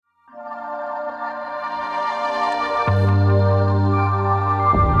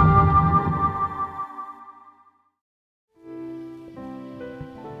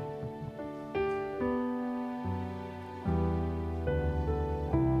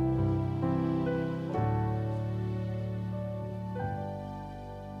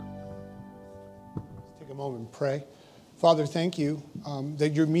moment, pray. Father, thank you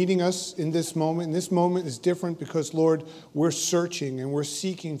that you're meeting us in this moment. And this moment is different because, Lord, we're searching and we're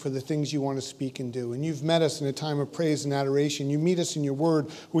seeking for the things you want to speak and do. And you've met us in a time of praise and adoration. You meet us in your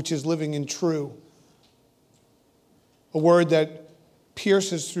word, which is living and true. A word that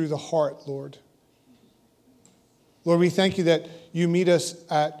pierces through the heart, Lord. Lord, we thank you that you meet us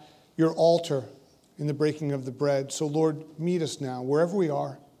at your altar in the breaking of the bread. So, Lord, meet us now, wherever we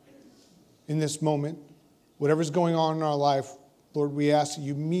are in this moment. Whatever's going on in our life, Lord, we ask that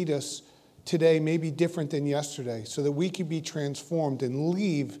you meet us today, maybe different than yesterday, so that we can be transformed and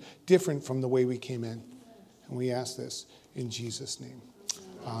leave different from the way we came in. And we ask this in Jesus' name.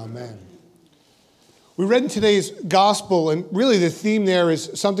 Amen. We read in today's gospel, and really the theme there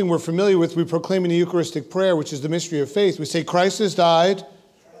is something we're familiar with. We proclaim in the Eucharistic prayer, which is the mystery of faith. We say, Christ has died.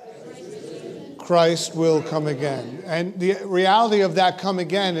 Christ will come again. And the reality of that come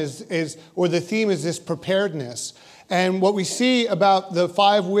again or the theme is this preparedness. And what we see about the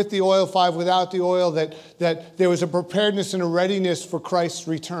 5 with the oil, 5 without the oil, that there was a preparedness and a readiness for Christ's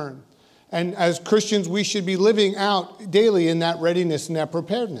return. And as Christians, we should be living out daily in that readiness and that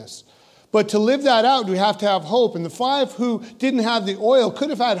preparedness. But to live that out, we have to have hope. And the 5 who didn't have the oil could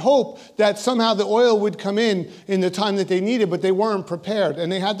have had hope that somehow the oil would come in the time that they needed, but they weren't prepared,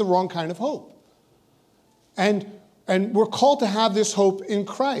 and they had the wrong kind of hope. And we're called to have this hope in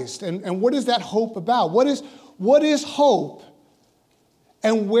Christ. And what is that hope about? What is hope,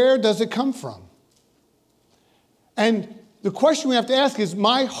 and where does it come from? And the question we have to ask is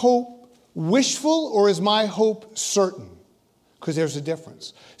my hope wishful or is my hope certain? Because there's a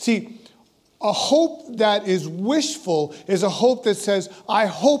difference. See, a hope that is wishful is a hope that says, I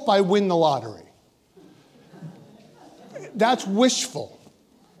hope I win the lottery. That's wishful.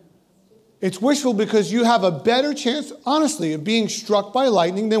 It's wishful because you have a better chance, honestly, of being struck by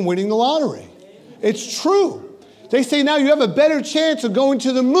lightning than winning the lottery. It's true. They say now you have a better chance of going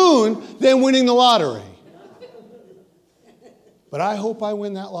to the moon than winning the lottery. But I hope I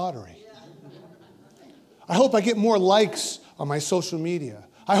win that lottery. I hope I get more likes on my social media.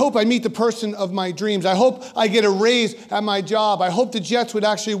 I hope I meet the person of my dreams. I hope I get a raise at my job. I hope the Jets would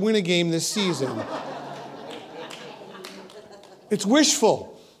actually win a game this season. It's wishful.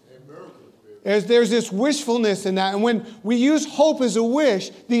 There's this wishfulness in that. And when we use hope as a wish,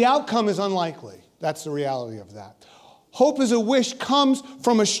 the outcome is unlikely. That's the reality of that. Hope as a wish comes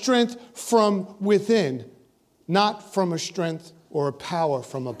from a strength from within, not from a strength or a power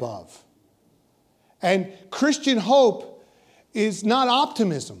from above. And Christian hope is not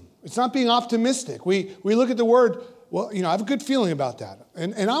optimism. It's not being optimistic. We look at the word, well, I have a good feeling about that.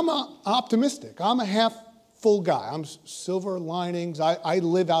 And I'm optimistic. I'm a half full guy. I'm silver linings. I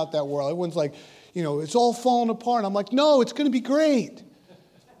live out that world. Everyone's like, it's all falling apart. I'm like, no, it's going to be great.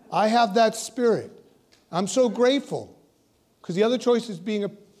 I have that spirit. I'm so grateful. Because the other choice is being a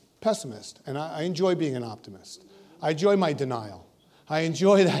pessimist. And I enjoy being an optimist. I enjoy my denial. I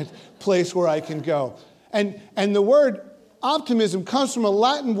enjoy that place where I can go. And the word optimism comes from a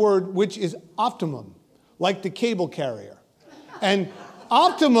Latin word which is optimum, like the cable carrier. And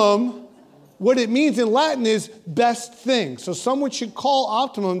optimum, what it means in Latin is best thing. So someone should call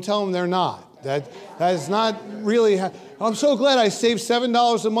Optimum and tell them they're not. That is not really... I'm so glad I saved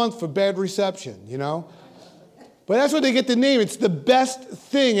 $7 a month for bad reception, But that's what they get the name. It's the best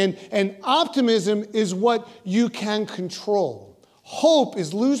thing. And optimism is what you can control. Hope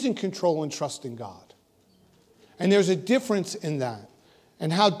is losing control and trusting God. And there's a difference in that.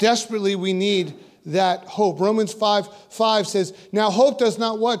 And how desperately we need that hope. Romans 5:5 says, now hope does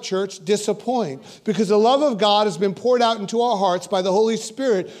not what, church? Disappoint. Because the love of God has been poured out into our hearts by the Holy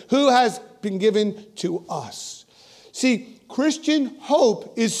Spirit who has been given to us. See, Christian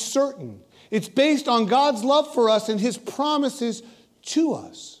hope is certain. It's based on God's love for us and his promises to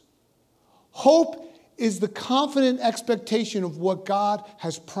us. Hope is the confident expectation of what God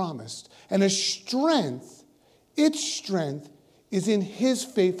has promised. And its strength is in his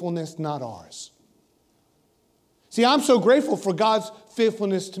faithfulness, not ours. See, I'm so grateful for God's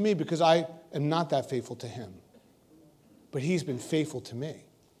faithfulness to me because I am not that faithful to him. But he's been faithful to me.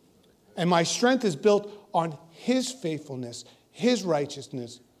 And my strength is built on his faithfulness, his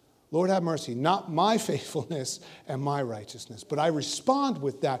righteousness. Lord have mercy, not my faithfulness and my righteousness. But I respond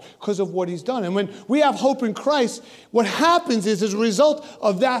with that because of what he's done. And when we have hope in Christ, what happens is as a result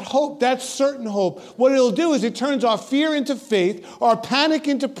of that hope, that certain hope, what it'll do is it turns our fear into faith, our panic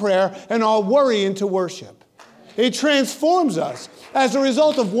into prayer, and our worry into worship. It transforms us as a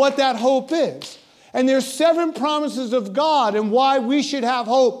result of what that hope is. And there's 7 promises of God and why we should have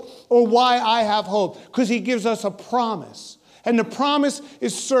hope or why I have hope. Because he gives us a promise. And the promise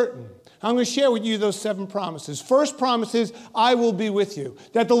is certain. I'm going to share with you those 7 promises. First promise is, I will be with you.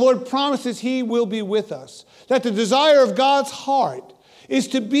 That the Lord promises he will be with us. That the desire of God's heart is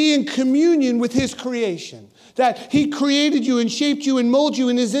to be in communion with his creation. That he created you and shaped you and molded you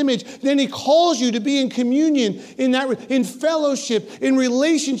in his image. Then he calls you to be in communion, in fellowship, in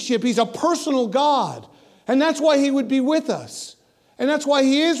relationship. He's a personal God. And that's why he would be with us. And that's why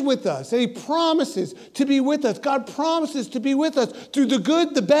he is with us. And he promises to be with us. God promises to be with us. Through the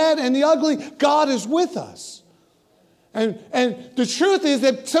good, the bad, and the ugly, God is with us. And the truth is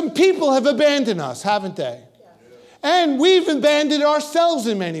that some people have abandoned us, haven't they? And we've abandoned ourselves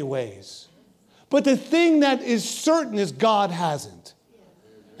in many ways. But the thing that is certain is God hasn't.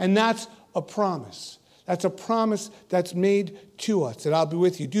 And that's a promise. That's a promise that's made to us, that I'll be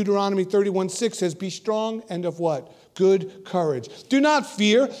with you. Deuteronomy 31:6 says, be strong and of what? Good courage. Do not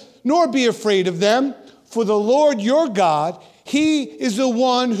fear, nor be afraid of them, for the Lord your God, he is the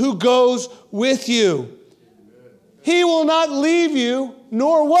one who goes with you. He will not leave you,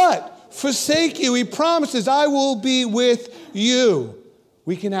 nor what? Forsake you. He promises, I will be with you.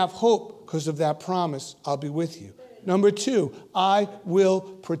 We can have hope because of that promise, I'll be with you. Number 2, I will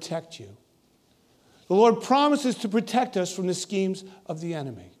protect you. The Lord promises to protect us from the schemes of the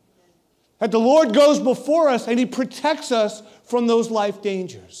enemy. That the Lord goes before us and he protects us from those life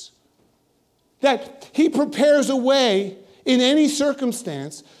dangers. That he prepares a way in any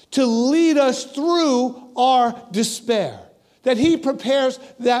circumstance to lead us through our despair. That he prepares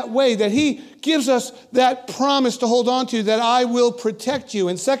that way, that he gives us that promise to hold on to, that I will protect you.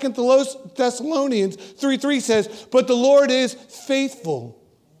 And 2 Thessalonians 3:3 says, but the Lord is faithful,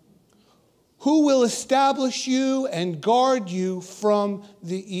 who will establish you and guard you from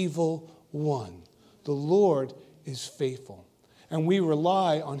the evil one. The Lord is faithful. And we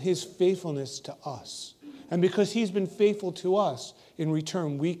rely on his faithfulness to us. And because he's been faithful to us, in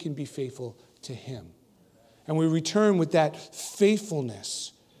return, we can be faithful to him. And we return with that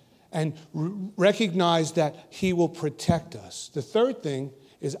faithfulness and recognize that he will protect us. The third thing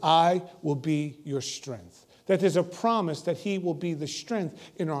is, I will be your strength. That there's a promise that he will be the strength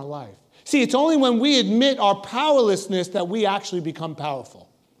in our life. See, it's only when we admit our powerlessness that we actually become powerful.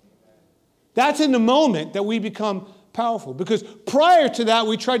 That's in the moment that we become powerful. Because prior to that,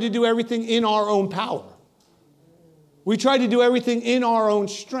 we tried to do everything in our own power. We tried to do everything in our own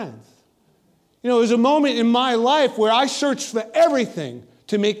strength. You know, there's a moment in my life where I searched for everything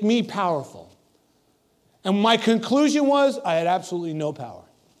to make me powerful. And my conclusion was I had absolutely no power.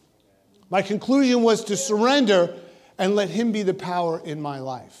 My conclusion was to surrender and let him be the power in my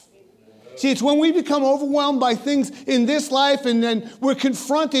life. See, it's when we become overwhelmed by things in this life and then we're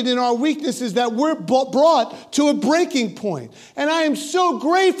confronted in our weaknesses that we're brought to a breaking point. And I am so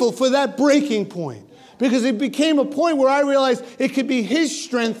grateful for that breaking point because it became a point where I realized it could be his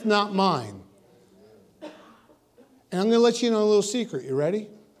strength, not mine. And I'm going to let you know a little secret. You ready?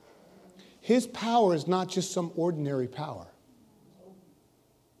 His power is not just some ordinary power.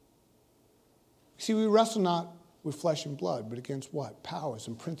 See, we wrestle not with flesh and blood, but against what? Powers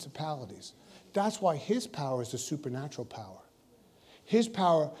and principalities. That's why his power is a supernatural power. His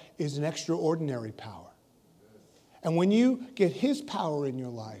power is an extraordinary power. And when you get his power in your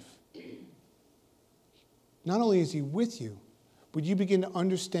life, not only is he with you, but you begin to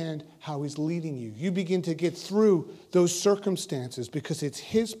understand how he's leading you. You begin to get through those circumstances because it's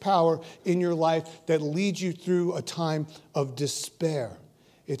his power in your life that leads you through a time of despair.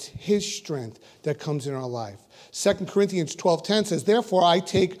 It's his strength that comes in our life. 2 Corinthians 12:10 says, therefore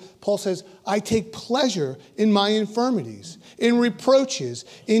Paul says, I take pleasure in my infirmities, in reproaches,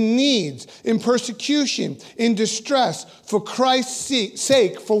 in needs, in persecution, in distress, for Christ's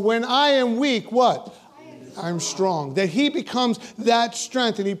sake. For when I am weak, what? I'm strong. That he becomes that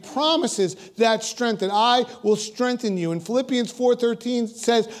strength, and he promises that strength, that I will strengthen you. And Philippians 4:13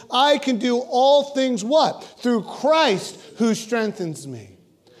 says, I can do all things what? Through Christ who strengthens me.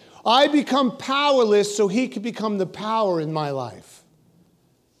 I become powerless so he can become the power in my life.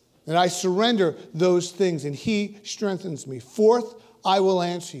 And I surrender those things and he strengthens me. Fourth, I will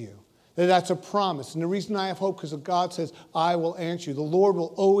answer you. That's a promise. And the reason I have hope is because God says, I will answer you. The Lord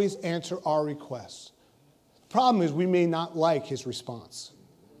will always answer our requests. The problem is we may not like his response.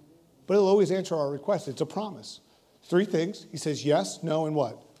 But he'll always answer our requests. It's a promise. 3 things. He says yes, no, and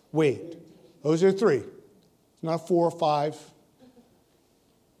what? Wait. Those are 3. It's not 4 or 5.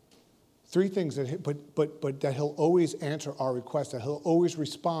 3 things, but that he'll always answer our requests, that he'll always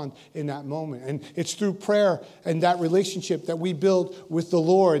respond in that moment. And it's through prayer and that relationship that we build with the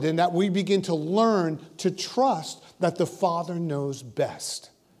Lord and that we begin to learn to trust that the Father knows best.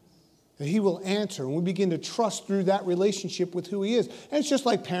 That he will answer, and we begin to trust through that relationship with who he is. And it's just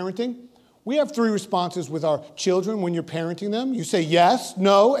like parenting. We have three responses with our children when you're parenting them. You say yes,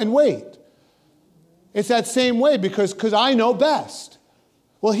 no, and wait. It's that same way because I know best.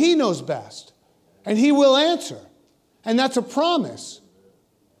 Well, he knows best, and he will answer. And that's a promise.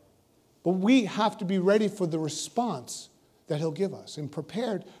 But we have to be ready for the response that he'll give us and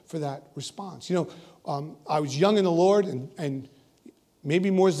prepared for that response. You know, I was young in the Lord and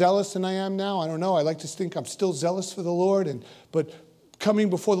maybe more zealous than I am now. I don't know. I like to think I'm still zealous for the Lord, but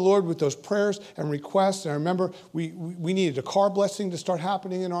coming before the Lord with those prayers and requests. And I remember we needed a car blessing to start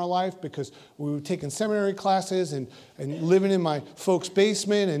happening in our life because we were taking seminary classes and living in my folks'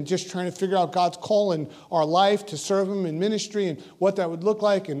 basement and just trying to figure out God's call in our life to serve him in ministry and what that would look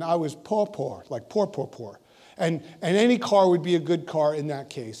like. And I was poor. And any car would be a good car in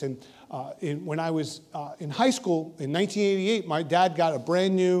that case. And when I was in high school in 1988, my dad got a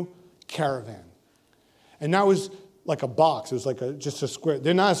brand new Caravan. And that was like a box. It was like just a square.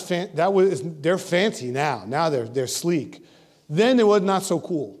 They're not as they're fancy now. Now they're sleek. Then it was not so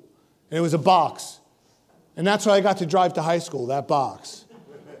cool. And it was a box. And that's what I got to drive to high school, that box.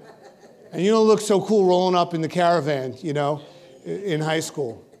 And you don't look so cool rolling up in the Caravan, you know, in high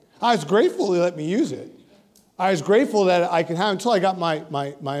school. I was grateful they let me use it. I was grateful that I could have until I got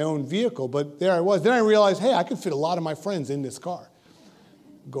my own vehicle. But there I was. Then I realized, hey, I could fit a lot of my friends in this car.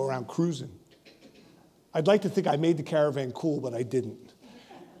 Go around cruising. I'd like to think I made the Caravan cool, but I didn't.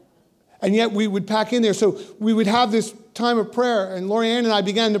 And yet we would pack in there. So we would have this time of prayer, and Lori Ann and I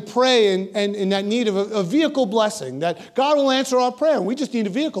began to pray and in that need of a vehicle blessing, that God will answer our prayer. And we just need a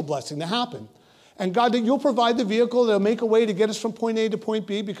vehicle blessing to happen. And God, that you'll provide the vehicle that'll make a way to get us from point A to point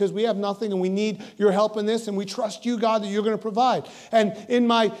B because we have nothing and we need your help in this. And we trust you, God, that you're going to provide. And in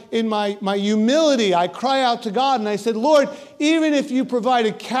my humility, I cry out to God and I said, Lord, even if you provide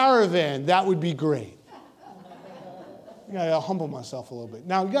a Caravan, that would be great. I'll humble myself a little bit.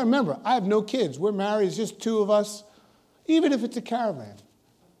 Now, you got to remember, I have no kids. We're married. It's just two of us. Even if it's a Caravan.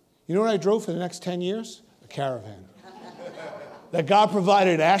 You know what I drove for the next 10 years? A Caravan. That God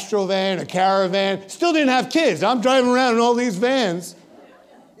provided an Astrovan, a Caravan. Still didn't have kids. I'm driving around in all these vans.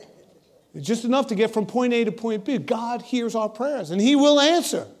 It's just enough to get from point A to point B. God hears our prayers, and he will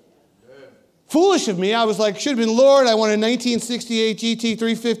answer. Foolish of me. I was like, should have been, Lord, I want a 1968 GT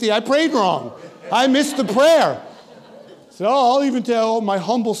 350. I prayed wrong. I missed the prayer. So I'll even tell my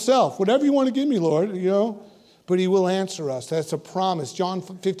humble self, whatever you want to give me, Lord, you know. But he will answer us. That's a promise. John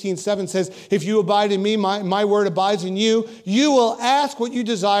 15:7 says, if you abide in me, my word abides in you, you will ask what you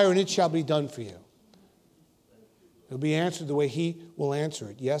desire and it shall be done for you. It'll be answered the way he will answer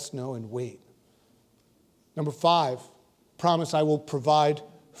it. Yes, no, and wait. Number 5, promise I will provide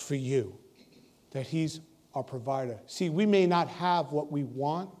for you. That he's our provider. See, we may not have what we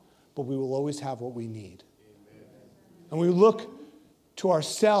want, but we will always have what we need. And when we look to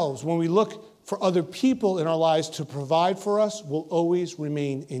ourselves, when we look for other people in our lives to provide for us, we'll always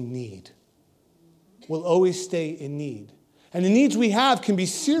remain in need. We'll always stay in need. And the needs we have can be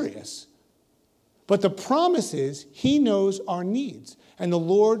serious. But the promise is he knows our needs, and the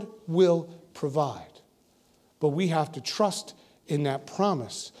Lord will provide. But we have to trust in that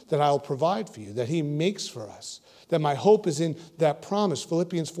promise that I'll provide for you, that he makes for us, that my hope is in that promise,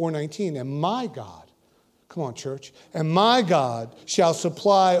 Philippians 4:19, and my God, come on, church. And my God shall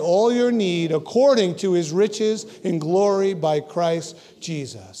supply all your need according to his riches in glory by Christ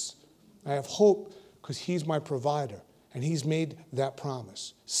Jesus. I have hope because he's my provider, and he's made that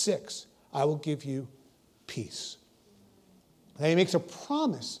promise. 6, I will give you peace. And he makes a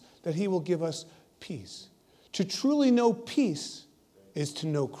promise that he will give us peace. To truly know peace is to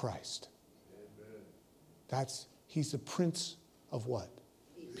know Christ. He's the Prince of what?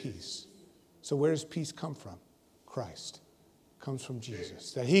 Peace. So where does peace come from? Christ. It comes from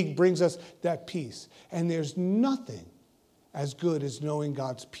Jesus. That he brings us that peace. And there's nothing as good as knowing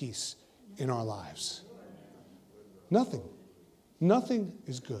God's peace in our lives. Nothing. Nothing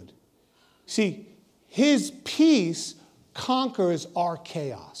is good. See, his peace conquers our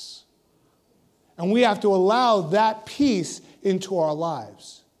chaos. And we have to allow that peace into our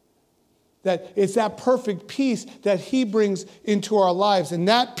lives. That it's that perfect peace that he brings into our lives. And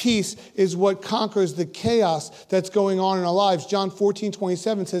that peace is what conquers the chaos that's going on in our lives. John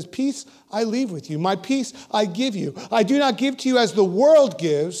 14:27 says, peace I leave with you. My peace I give you. I do not give to you as the world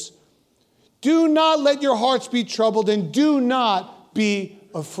gives. Do not let your hearts be troubled and do not be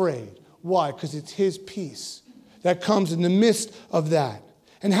afraid. Why? Because it's his peace that comes in the midst of that.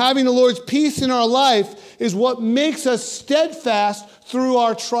 And having the Lord's peace in our life is what makes us steadfast through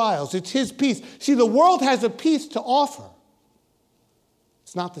our trials. It's his peace. See, the world has a peace to offer.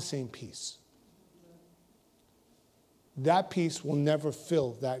 It's not the same peace. that peace will never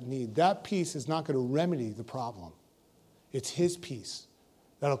fill that need. That peace is not going to remedy the problem. It's his peace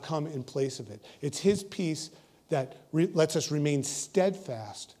that'll come in place of it. It's his peace that lets us remain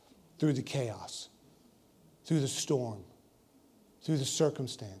steadfast through the chaos, through the storm, through the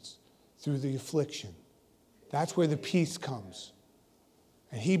circumstance, through the affliction. That's where the peace comes.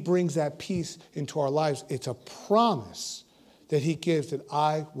 And he brings that peace into our lives. It's a promise that he gives, that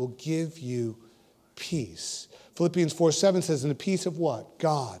I will give you peace. Philippians 4:7 says, and the peace of what?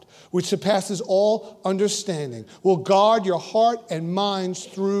 God, which surpasses all understanding, will guard your heart and minds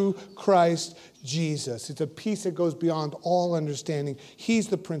through Christ Jesus. It's a peace that goes beyond all understanding. He's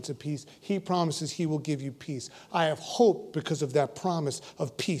the Prince of Peace. He promises he will give you peace. I have hope because of that promise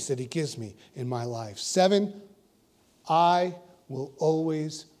of peace that he gives me in my life. 7, I will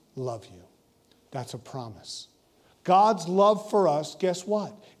always love you. That's a promise. God's love for us, guess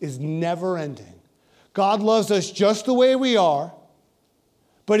what? Is never ending. God loves us just the way we are,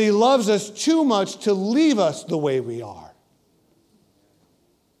 but he loves us too much to leave us the way we are.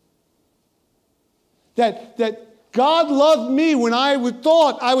 That God loved me when I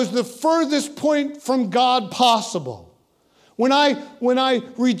thought I was the furthest point from God possible. When I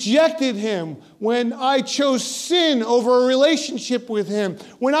rejected him, when I chose sin over a relationship with him,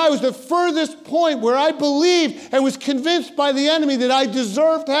 when I was the furthest point where I believed and was convinced by the enemy that I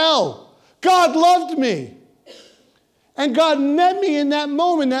deserved hell, God loved me. And God met me in that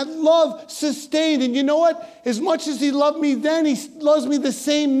moment. That love sustained. And you know what? As much as he loved me then, he loves me the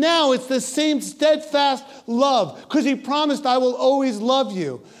same now. It's the same steadfast love. Because he promised, I will always love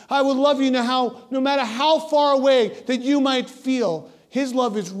you. I will love you no matter how far away that you might feel. His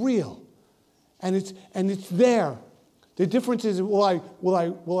love is real. And it's there. The difference is, will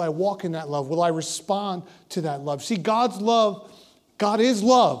I walk in that love? Will I respond to that love? See, God is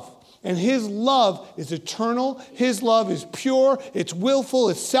love. And his love is eternal. His love is pure. It's willful.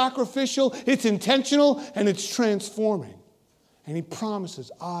 It's sacrificial. It's intentional. And it's transforming. And he promises,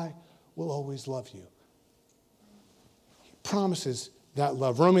 I will always love you. He promises that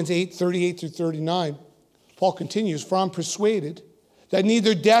love. Romans 8:38-39, Paul continues, for I'm persuaded that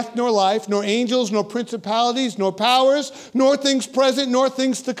neither death nor life, nor angels, nor principalities, nor powers, nor things present, nor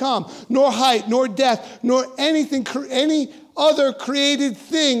things to come, nor height, nor depth, nor any other created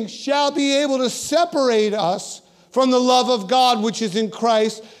thing shall be able to separate us from the love of God which is in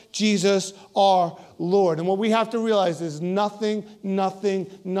Christ Jesus our Lord. And what we have to realize is nothing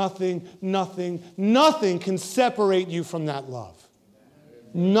can separate you from that love.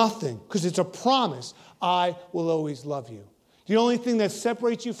 Nothing, because it's a promise. I will always love you. The only thing that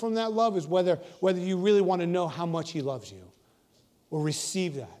separates you from that love is whether you really want to know how much he loves you, or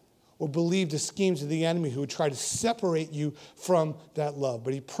receive that, or believe the schemes of the enemy who would try to separate you from that love.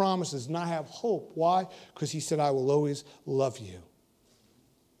 But he promises, and I have hope. Why? Because he said, I will always love you.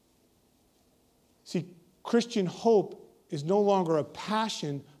 See, Christian hope is no longer a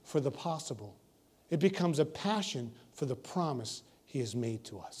passion for the possible. It becomes a passion for the promise he has made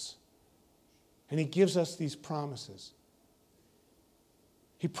to us. And he gives us these promises.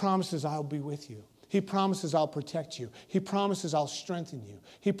 He promises, I'll be with you. He promises, I'll protect you. He promises, I'll strengthen you.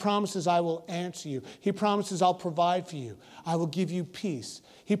 He promises, I will answer you. He promises, I'll provide for you. I will give you peace.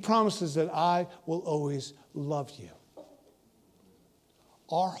 He promises that I will always love you.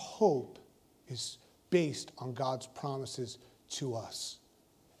 Our hope is based on God's promises to us.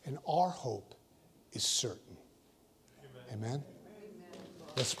 And our hope is certain. Amen? Amen?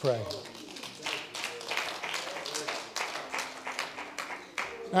 Let's pray.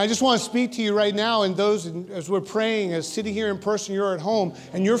 And I just want to speak to you right now, and those, as we're praying, as sitting here in person, you're at home,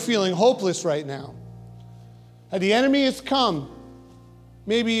 and you're feeling hopeless right now. The enemy has come.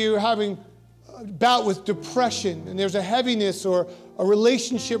 Maybe you're having a bout with depression, and there's a heaviness or a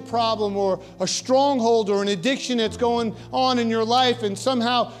relationship problem or a stronghold or an addiction that's going on in your life, and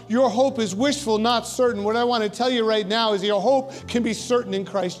somehow your hope is wishful, not certain. What I want to tell you right now is your hope can be certain in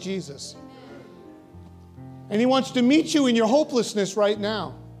Christ Jesus. And he wants to meet you in your hopelessness right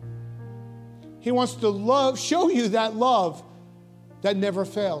now. He wants to show you that love that never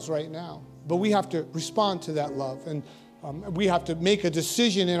fails right now. But we have to respond to that love. And we have to make a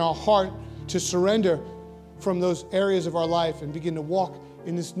decision in our heart to surrender from those areas of our life and begin to walk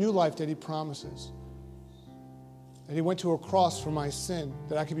in this new life that he promises. That he went to a cross for my sin,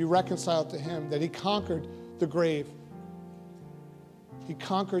 that I could be reconciled to him, that he conquered the grave. He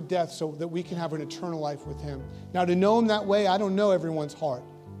conquered death so that we can have an eternal life with him. Now, to know him that way, I don't know everyone's heart.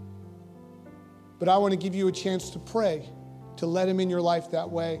 But I want to give you a chance to pray, to let him in your life that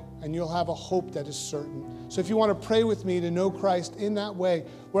way, and you'll have a hope that is certain. So if you want to pray with me to know Christ in that way,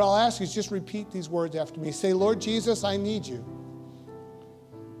 what I'll ask you is just repeat these words after me. Say, Lord Jesus, I need you.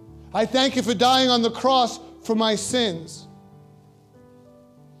 I thank you for dying on the cross for my sins.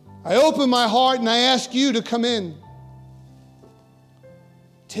 I open my heart and I ask you to come in.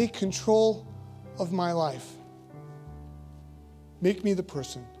 Take control of my life. Make me the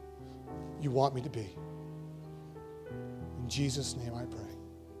person you want me to be. In Jesus' name I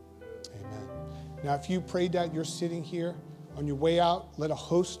pray. Amen. Now, if you prayed that, you're sitting here. On your way out, let a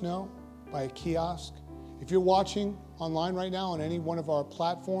host know by a kiosk. If you're watching online right now on any one of our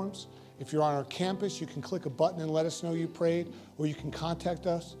platforms, if you're on our campus, you can click a button and let us know you prayed, or you can contact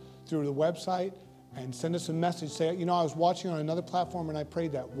us through the website and send us a message. Say, I was watching on another platform and I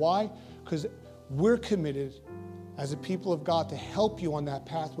prayed that. Why? Because we're committed as a people of God to help you on that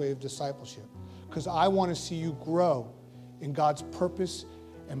pathway of discipleship. Because I want to see you grow in God's purpose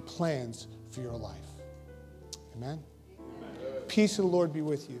and plans for your life. Amen? Peace of the Lord be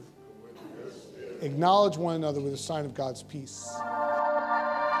with you. Acknowledge one another with a sign of God's peace.